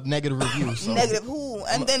negative review. So. Negative who?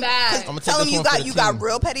 And then Bad. I'ma take tell him this you one for got the you got team.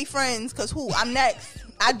 real petty friends. Cause who? I'm next.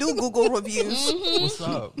 I do Google reviews. What's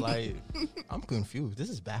up? Like, I'm confused. This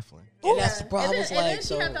is baffling. And that's the problem. And Was then, and like, then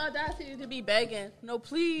so. she had the audacity to be begging. No,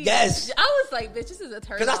 please. Yes. I was like, bitch, this is a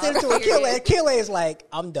turn. Because I said it to her, Kayla is like,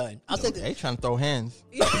 I'm done. I said, They trying to throw hands.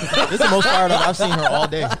 This is the most fired up I've seen her all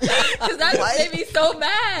day. Because that just made me so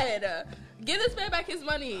mad. Give this man back his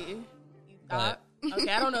money. You thought?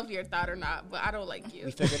 Okay, I don't know if you're a thought or not, but I don't like you.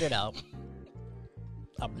 we figured it out.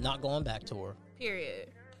 I'm not going back to her. Period.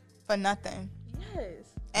 For nothing. Yes.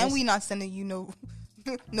 And we not sending you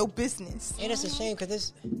no business. And it's a shame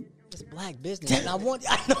because it's black business. And I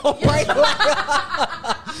know, right?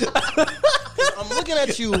 I'm looking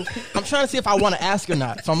at you. I'm trying to see if I want to ask or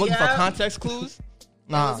not. So I'm looking for Yeah. context clues.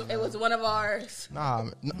 Nah, It was one of ours. not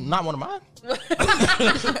one of mine.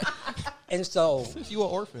 And so You an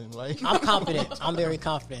orphan, like. I'm confident. I'm very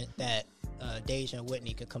confident that Deja and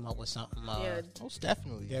Whitney could come up with something Yeah. Most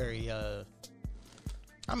definitely. very.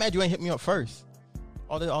 I'm mad you ain't hit me up first.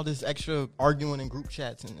 All this extra arguing in group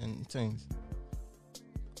chats and things.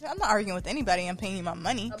 I'm not arguing with anybody. I'm paying you my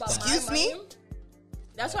money. About Excuse my me? money?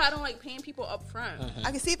 That's why I don't like paying people up front.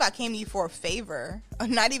 I can see if I came to you for a favor.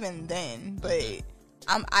 Not even then, but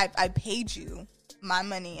I paid you my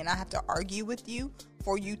money and I have to argue with you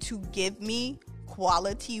for you to give me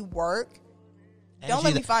quality work. Don't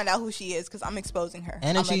let me find out who she is because I'm exposing her.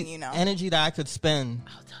 I'm letting you know. Energy that I could spend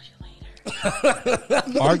I'll tell you later.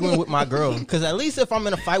 arguing with my girl. Because at least if I'm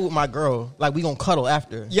in a fight with my girl, like, we gonna cuddle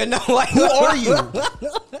after. You know, like, Who are you?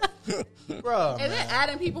 Bruh, And then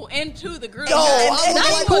adding people into the group. Yo, I'm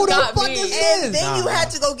That's like, what who the got fuck me. is And this? then you Nah.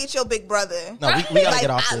 had to go get your big brother. No, we gotta like, get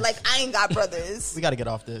off this. I ain't got brothers. We gotta get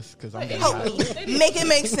off this because I'm getting Help hot. me. Make it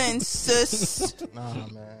make sense, sis. Nah, man.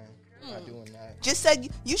 I'm not doing that. Just said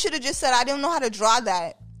you should have just said I don't know how to draw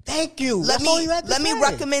that. Thank you. Let That's all me you had to let me say.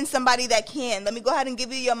 recommend somebody that can. Let me go ahead and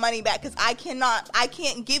give you your money back because I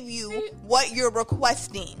can't give you what you're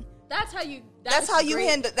requesting. That's how you. That's how you great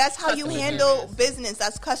handle. That's how you customer handle service. business.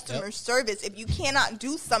 That's customer service. If you cannot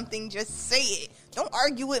do something, just say it. Don't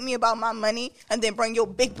argue with me about my money and then bring your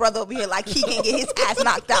big brother over here like he can get his ass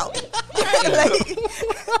knocked out. Like,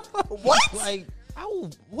 what? Like,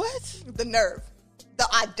 what? The nerve, the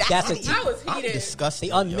audacity, I was I'm heated. disgusted.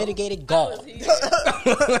 The unmitigated I gall. was heated.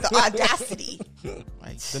 the audacity.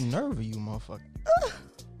 Like, the nerve of you, motherfucker.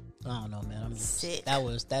 I don't know, man. I'm just, Sick.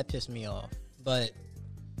 that pissed me off. But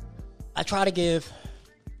I try to give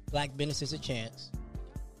black businesses a chance.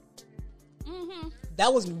 Mm-hmm.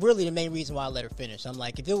 That was really the main reason why I let her finish. I'm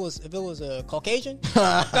like, if it was a Caucasian,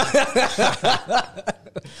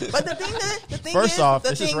 But the thing First is, off, the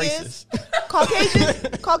this is thing racist.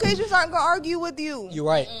 Caucasians aren't gonna argue with you. you're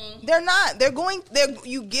right. They're not.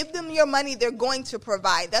 You give them your money, they're going to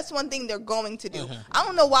provide. That's one thing they're going to do. I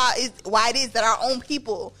don't know why it is that our own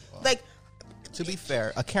people, like, To be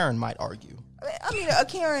fair, a Karen might argue. I mean, a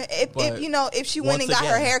Karen, if she went once and got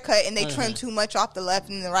her again- hair cut and they trimmed too much off the left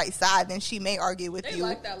and the right side, then she may argue with They you.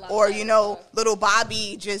 like that left Or, side little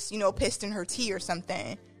Bobby just, pissed in her tea or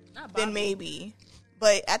something. Not Then Bobby. maybe.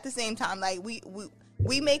 But at the same time, like,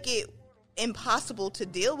 we make it impossible to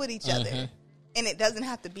deal with each other. And it doesn't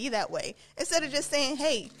have to be that way. Instead of just saying,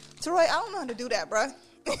 hey, Troy, I don't know how to do that, bruh.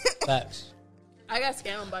 Facts. I got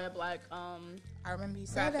scammed by a black I remember you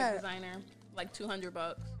said graphic that. designer. like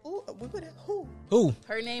 $200. Who?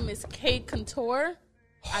 Her name is Kate Contour.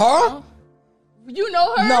 Her? You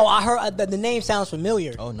know her? No, I heard the name sounds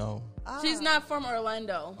familiar. Oh no. She's not from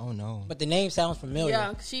Orlando. Oh no. But the name sounds familiar.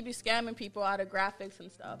 Yeah, she be scamming people out of graphics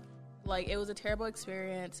and stuff. Like, it was a terrible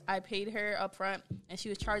experience. I paid her up front, and she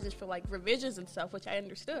was charging for, like, revisions and stuff, which I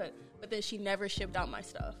understood. But then she never shipped out my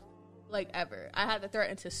stuff, like, ever. I had to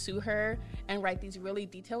threaten to sue her and write these really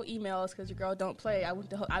detailed emails because your girl don't play. I went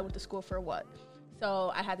to school for what?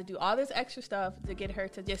 So I had to do all this extra stuff to get her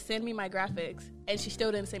to just send me my graphics, and she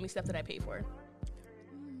still didn't send me stuff that I paid for.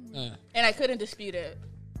 And I couldn't dispute it.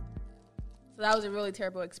 So that was a really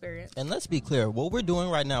terrible experience. And let's be clear, what we're doing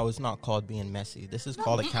right now is not called being messy. This is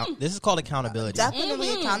called accountability.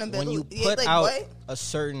 Definitely accountability. When you put out a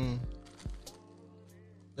certain,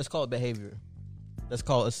 let's call it behavior. Let's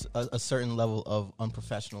call it a certain level of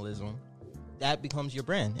unprofessionalism. That becomes your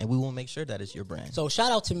brand, and we will make sure that it's your brand. So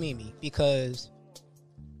shout out to Mimi, because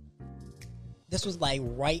this was like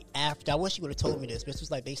right after. I wish you would have told me this, but this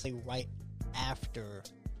was like basically right after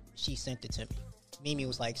she sent it to me. Mimi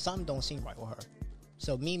was like, something don't seem right with her.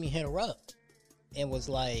 So Mimi hit her up and was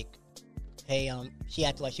like, hey, she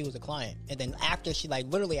acted like she was a client. And then after she, like,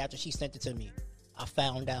 literally after she sent it to me, I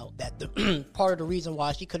found out that the part of the reason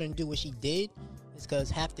why she couldn't do what she did is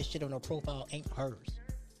because half the shit on her profile ain't hers.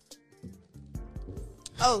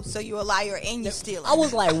 Oh, so you a liar and you stealing. I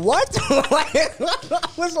was like, what? I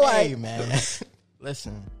was like, hey, man.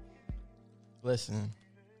 Listen. Like,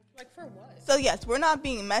 for what? So yes, we're not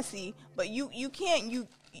being messy, but you can't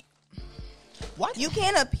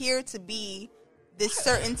appear to be this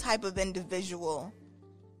certain type of individual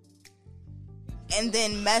and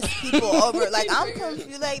then mess people over. Like, I'm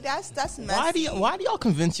confused. Like, that's messy. Why do y'all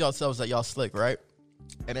convince yourselves that y'all slick, right?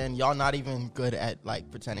 And then y'all not even good at, like,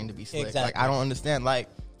 pretending to be slick. Exactly. Like, I don't understand. Like,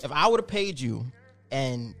 if I would have paid you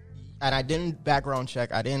and I didn't background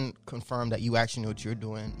check, I didn't confirm that you actually knew what you're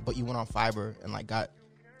doing, but you went on Fiverr and, like,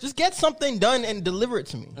 just get something done and deliver it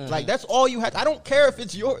to me. Mm-hmm. Like, that's all you have. I don't care if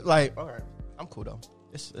it's your, like, all right, I'm cool, though.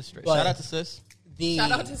 It's straight. But Shout out to sis.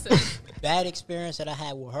 Shout out to sis. Bad experience that I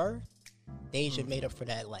had with her, Deja made up for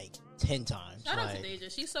that, like, 10 times. Shout out like, to Deja.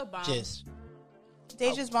 She's so bomb. Just,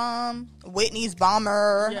 Deja's bomb, Whitney's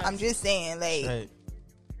bomber. Yes. I'm just saying, like, Hey,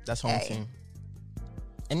 that's home Hey. team.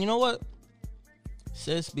 And you know what,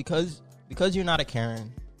 sis? Because you're not a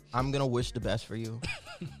Karen, I'm gonna wish the best for you,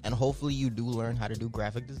 and hopefully you do learn how to do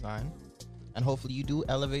graphic design, and hopefully you do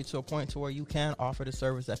elevate to a point to where you can offer the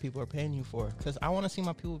service that people are paying you for. Because I want to see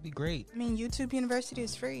my people be great. I mean, YouTube University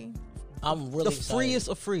is free. I'm really The excited. freest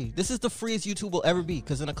of free. This is the freest YouTube will ever be.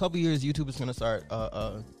 Because in a couple years, YouTube is gonna start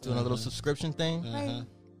doing a little subscription thing. Right.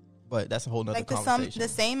 But that's a whole nother Like conversation. the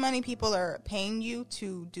same money people are paying you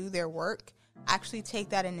to do their work, actually take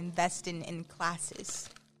that and invest in classes.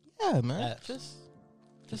 Yeah, man. Just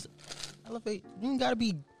elevate. You don't gotta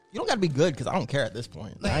be good, because I don't care at this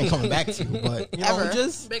point. Like, I ain't coming back to you, but you know, Ever.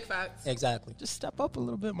 just Big facts. Exactly. step up a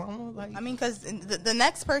little bit, mama. Like, I mean, because the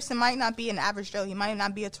next person might not be an average Joe. He might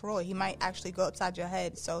not be a Troy. He might actually go upside your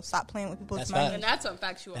head. So stop playing with people's That's money. facts. And that's some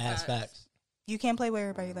factual That's facts. You can't play with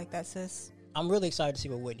everybody like that, sis. I'm really excited to see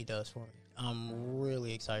what Whitney does for me. I'm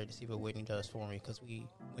really excited to see what Whitney does for me, because we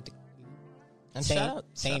went to and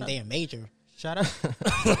same day in major. Shout out to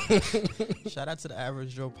the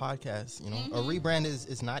Average Joe podcast. You know, a rebrand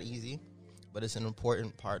is not easy, but it's an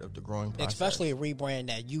important part of the growing process. Especially a rebrand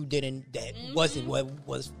that you didn't, that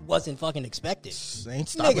wasn't fucking expected. Ain't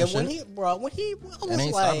stopping Nigga, shit. when he I was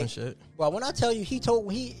ain't like, stopping shit. bro, when I tell you, he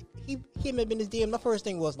him in his DM, my first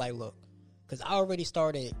thing was like, look, because I already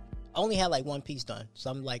started, I only had like one piece done.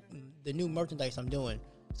 So I'm like, the new merchandise I'm doing,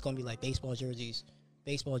 it's going to be like baseball jerseys,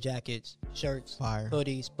 baseball jackets, shirts, Fire.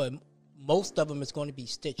 hoodies, but most of them is going to be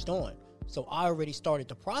stitched on. So I already started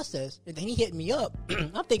the process, and then he hit me up.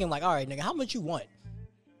 I'm thinking like, all right, nigga, how much you want?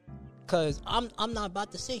 Because I'm not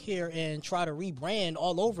about to sit here and try to rebrand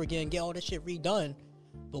all over again, get all this shit redone.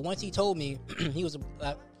 But once he told me, he was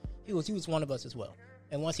one of us as well.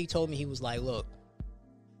 And once he told me, he was like, look,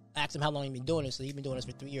 asked him how long he been doing this. So he's been doing this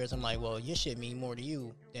for 3 years. I'm like, well, your shit mean more to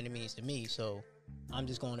you than it means to me. So I'm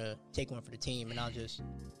just going to take one for the team, and I'll just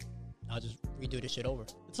redo this shit over.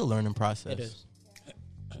 It's a learning process. It is.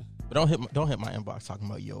 But don't hit my inbox talking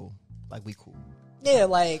about yo, like we cool. Yeah,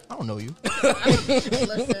 like, I don't know you.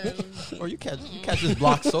 Listen. Or you catch this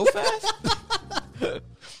block so fast.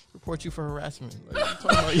 Report you for harassment. Like, you talking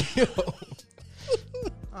about yo.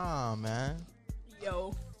 Oh man.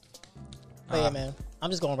 Yo. but yeah, man, I'm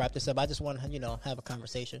just going to wrap this up. I just want to, have a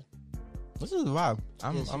conversation. This is the vibe.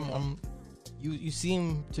 You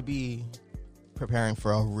seem to be preparing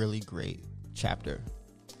for a really great chapter.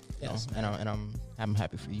 Yes, and I'm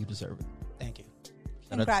happy for you. You deserve it. Thank you.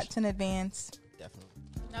 Congrats in advance. Definitely.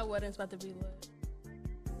 That wedding's about to be lit.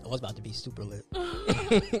 It was about to be super lit. You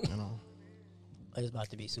know. It was about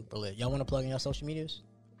to be super lit. Y'all want to plug in your social medias?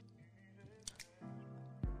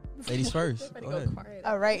 Ladies first. Better Go go ahead.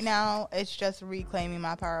 quiet. Right now, it's just Reclaiming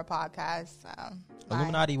My Power podcast.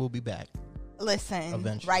 Illuminati will be back. Listen,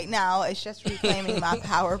 Eventually. right now, it's just Reclaiming My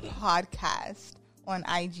Power podcast on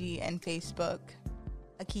IG and Facebook.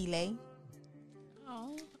 Akile.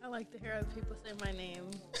 Oh, I like to hear other people say my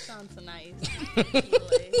name. Sounds so nice.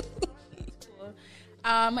 It's cool.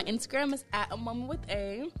 My Instagram is at a moment with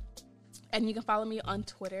A. And you can follow me on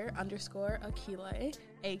Twitter _Akile,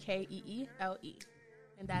 AKEELE.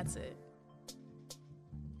 And that's it.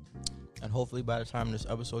 And hopefully by the time this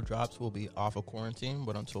episode drops, we'll be off of quarantine.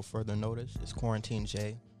 But until further notice, it's Quarantine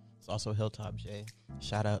J. It's also Hilltop J.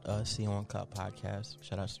 Shout out See You on Cup podcast.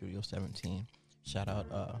 Shout out Studio 17. Shout out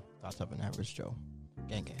Thoughts of an Average Joe.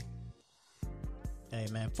 Gang gang. Hey,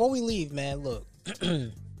 man. Before we leave, man, look.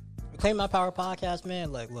 Reclaim My Power podcast,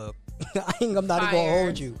 man. Like, look. I'm not even going to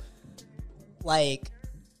hold you. Like,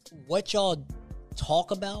 what y'all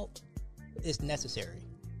talk about is necessary.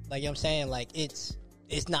 Like, you know what I'm saying? Like, it's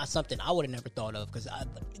not something I would have never thought of, because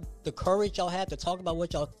the courage y'all have to talk about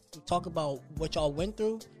what y'all went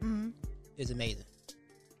through is amazing.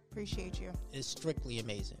 Appreciate you. It's strictly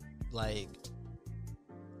amazing. Like,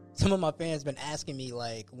 some of my fans been asking me,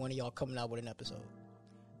 like, when are y'all coming out with an episode?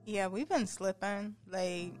 Yeah, we've been slipping.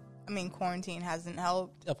 Like, I mean, quarantine hasn't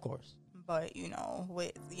helped. Of course. But,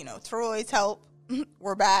 with, Troy's help,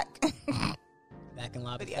 we're back. Back in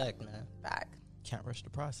live But yeah. effect, man. Back. Can't rush the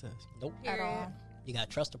process. Nope. At all. You gotta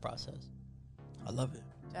trust the process. I love it.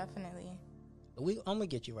 Definitely. But I'm gonna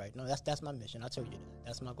get you right. No, that's my mission. I told you that.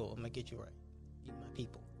 That's my goal. I'm gonna get you right. You my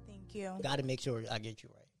people. Thank you. Gotta make sure I get you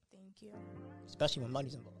right. Thank you. Especially when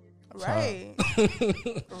money's involved. Right.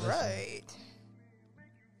 Right.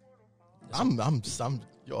 I'm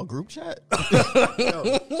your group chat. Yo,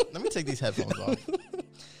 let me take these headphones off.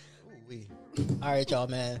 Ooh-wee. All right, y'all,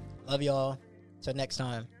 man. Love y'all. Till next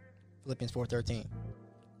time. Philippians 4:13.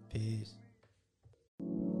 Peace.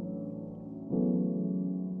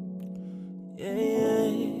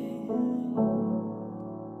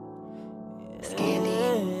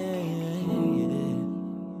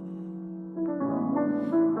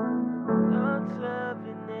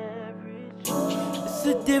 It's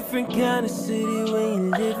a different kind of city when you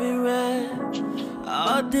live it right.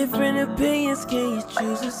 All different opinions, can you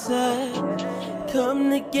choose a side? Come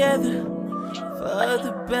together for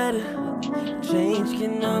the better. Change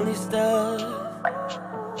can only start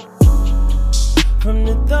from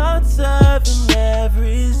the thoughts of an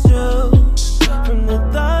average Joe. From the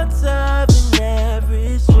thoughts of